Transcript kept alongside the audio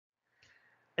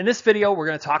In this video, we're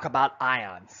going to talk about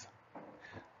ions.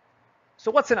 So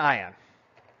what's an ion?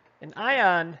 An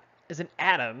ion is an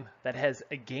atom that has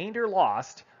gained or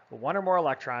lost one or more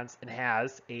electrons and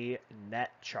has a net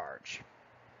charge.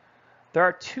 There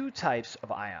are two types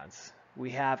of ions. We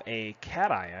have a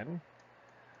cation,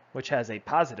 which has a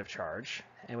positive charge,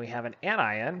 and we have an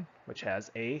anion, which has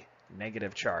a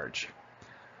negative charge.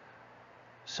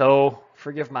 So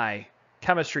forgive my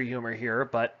chemistry humor here,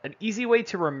 but an easy way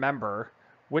to remember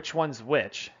which one's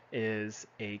which is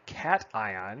a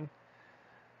cation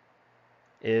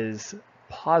is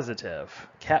positive.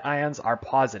 Cations are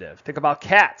positive. Think about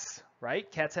cats, right?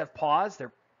 Cats have paws,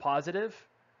 they're positive.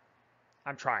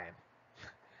 I'm trying.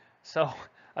 So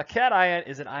a cation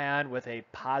is an ion with a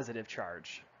positive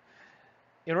charge.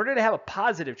 In order to have a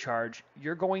positive charge,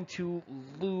 you're going to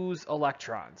lose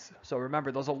electrons. So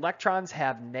remember, those electrons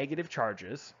have negative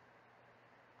charges.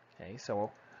 Okay,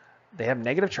 so they have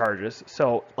negative charges.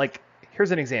 So like,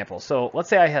 here's an example. So let's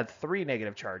say I had 3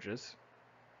 negative charges,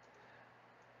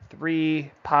 3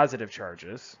 positive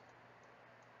charges.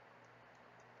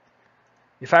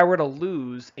 If I were to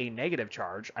lose a negative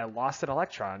charge, I lost an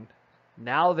electron.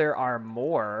 Now there are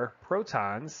more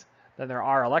protons than there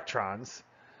are electrons.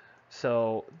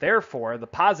 So therefore, the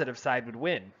positive side would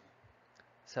win.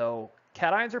 So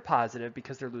cations are positive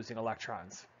because they're losing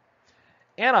electrons.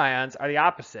 Anions are the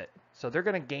opposite. So they're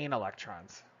going to gain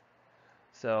electrons.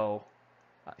 So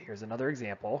here's another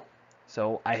example.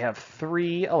 So I have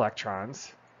 3 electrons.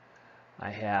 I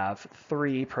have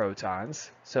 3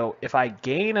 protons. So if I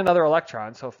gain another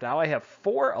electron, so if now I have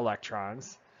 4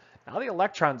 electrons, now the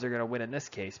electrons are going to win in this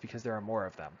case because there are more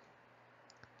of them.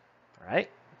 All right?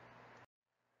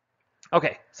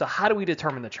 Okay, so how do we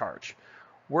determine the charge?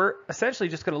 We're essentially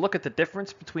just going to look at the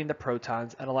difference between the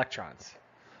protons and electrons.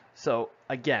 So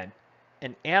again,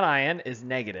 an anion is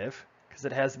negative because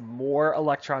it has more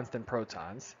electrons than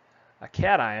protons. A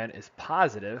cation is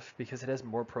positive because it has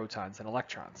more protons than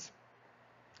electrons.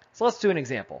 So let's do an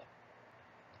example.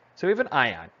 So we have an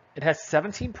ion. It has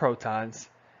 17 protons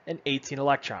and 18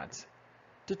 electrons.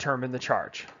 Determine the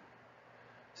charge.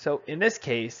 So in this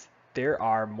case, there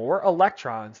are more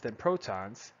electrons than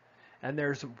protons, and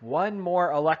there's 1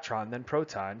 more electron than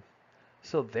proton.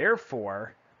 So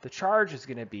therefore, the charge is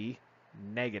going to be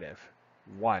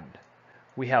 -1.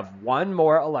 We have 1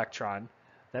 more electron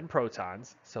than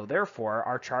protons, so therefore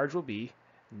our charge will be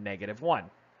 -1.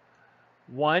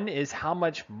 1 is how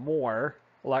many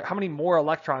more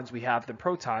electrons we have than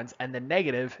protons, and the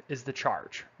negative is the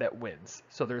charge that wins.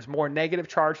 So there's more negative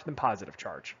charge than positive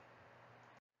charge.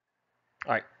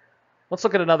 All right, let's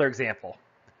look at another example.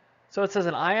 So it says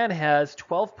an ion has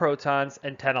 12 protons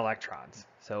and 10 electrons.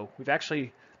 So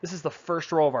this is the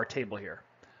first row of our table here.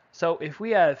 So if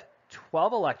we have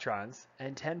 12 electrons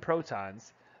and 10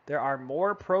 protons, there are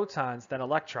more protons than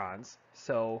electrons.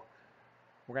 So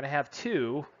we're going to have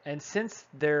 2, and since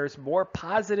there's more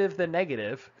positive than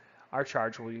negative, our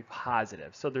charge will be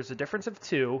positive. So there's a difference of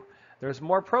 2. There's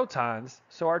more protons,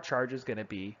 so our charge is going to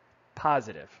be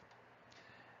positive.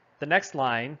 The next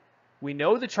line, we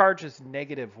know the charge is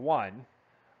 -1,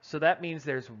 so that means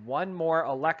there's 1 more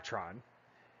electron.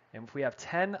 And if we have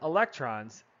 10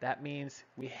 electrons, that means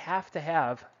we have to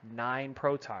have 9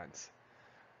 protons.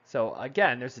 So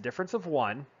again, there's a difference of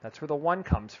 1. That's where the 1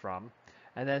 comes from.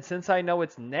 And then since I know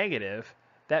it's negative,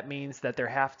 that means that there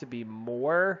have to be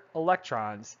more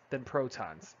electrons than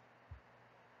protons.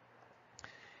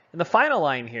 In the final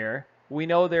line here, we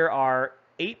know there are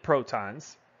 8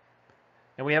 protons,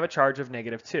 and we have a charge of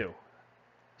 -2.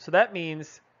 So that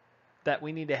means that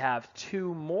we need to have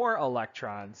 2 more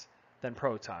electrons than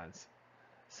protons.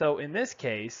 So in this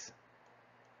case,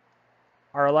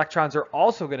 our electrons are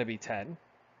also going to be 10.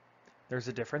 There's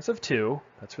a difference of 2.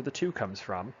 That's where the 2 comes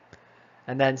from.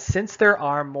 And then since there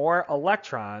are more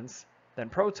electrons than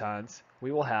protons,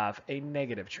 we will have a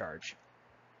negative charge.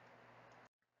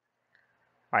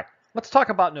 All right, let's talk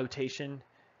about notation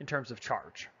in terms of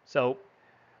charge. So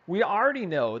we already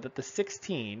know that the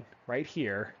 16 right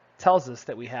here tells us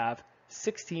that we have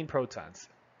 16 protons.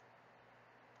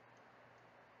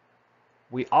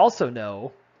 We also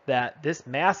know that this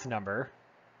mass number,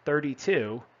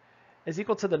 32, is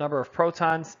equal to the number of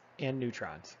protons and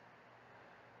neutrons.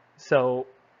 So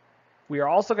we are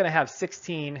also going to have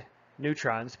 16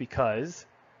 neutrons because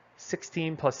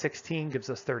 16 plus 16 gives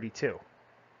us 32.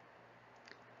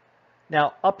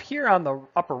 Now up here on the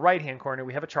upper right hand corner,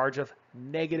 we have a charge of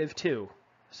 -2.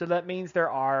 So that means there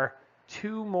are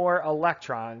 2 more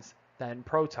electrons than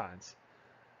protons.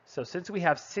 So since we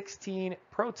have 16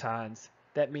 protons,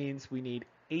 that means we need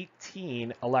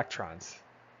 18 electrons.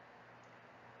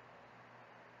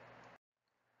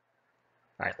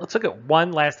 All right, let's look at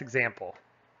one last example.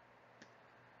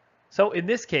 So in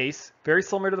this case, very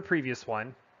similar to the previous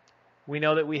one, we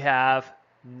know that we have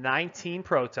 19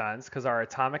 protons because our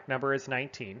atomic number is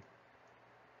 19.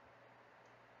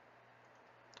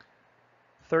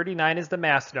 39 is the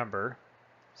mass number,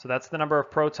 so that's the number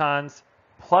of protons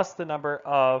plus the number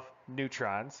of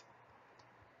neutrons.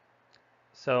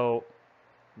 So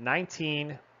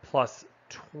 19 plus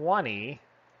 20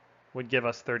 would give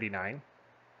us 39.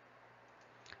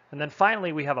 And then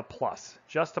finally, we have a plus,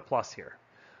 just a plus here.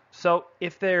 So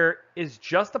if there is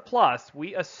just a plus,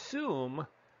 we assume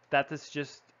that this is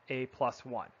just a plus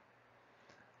 1.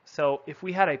 So if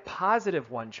we had a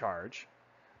positive 1 charge,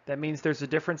 that means there's a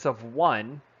difference of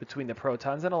 1 between the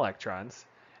protons and electrons.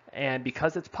 And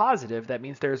because it's positive, that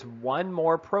means there's 1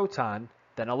 more proton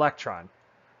than electron.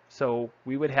 So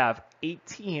we would have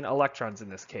 18 electrons in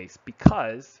this case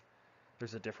because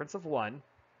there's a difference of 1,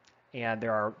 and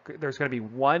there's going to be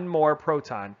 1 more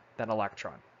proton than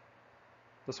electron.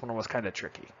 This one was kind of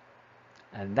tricky.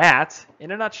 And that,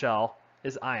 in a nutshell,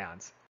 is ions.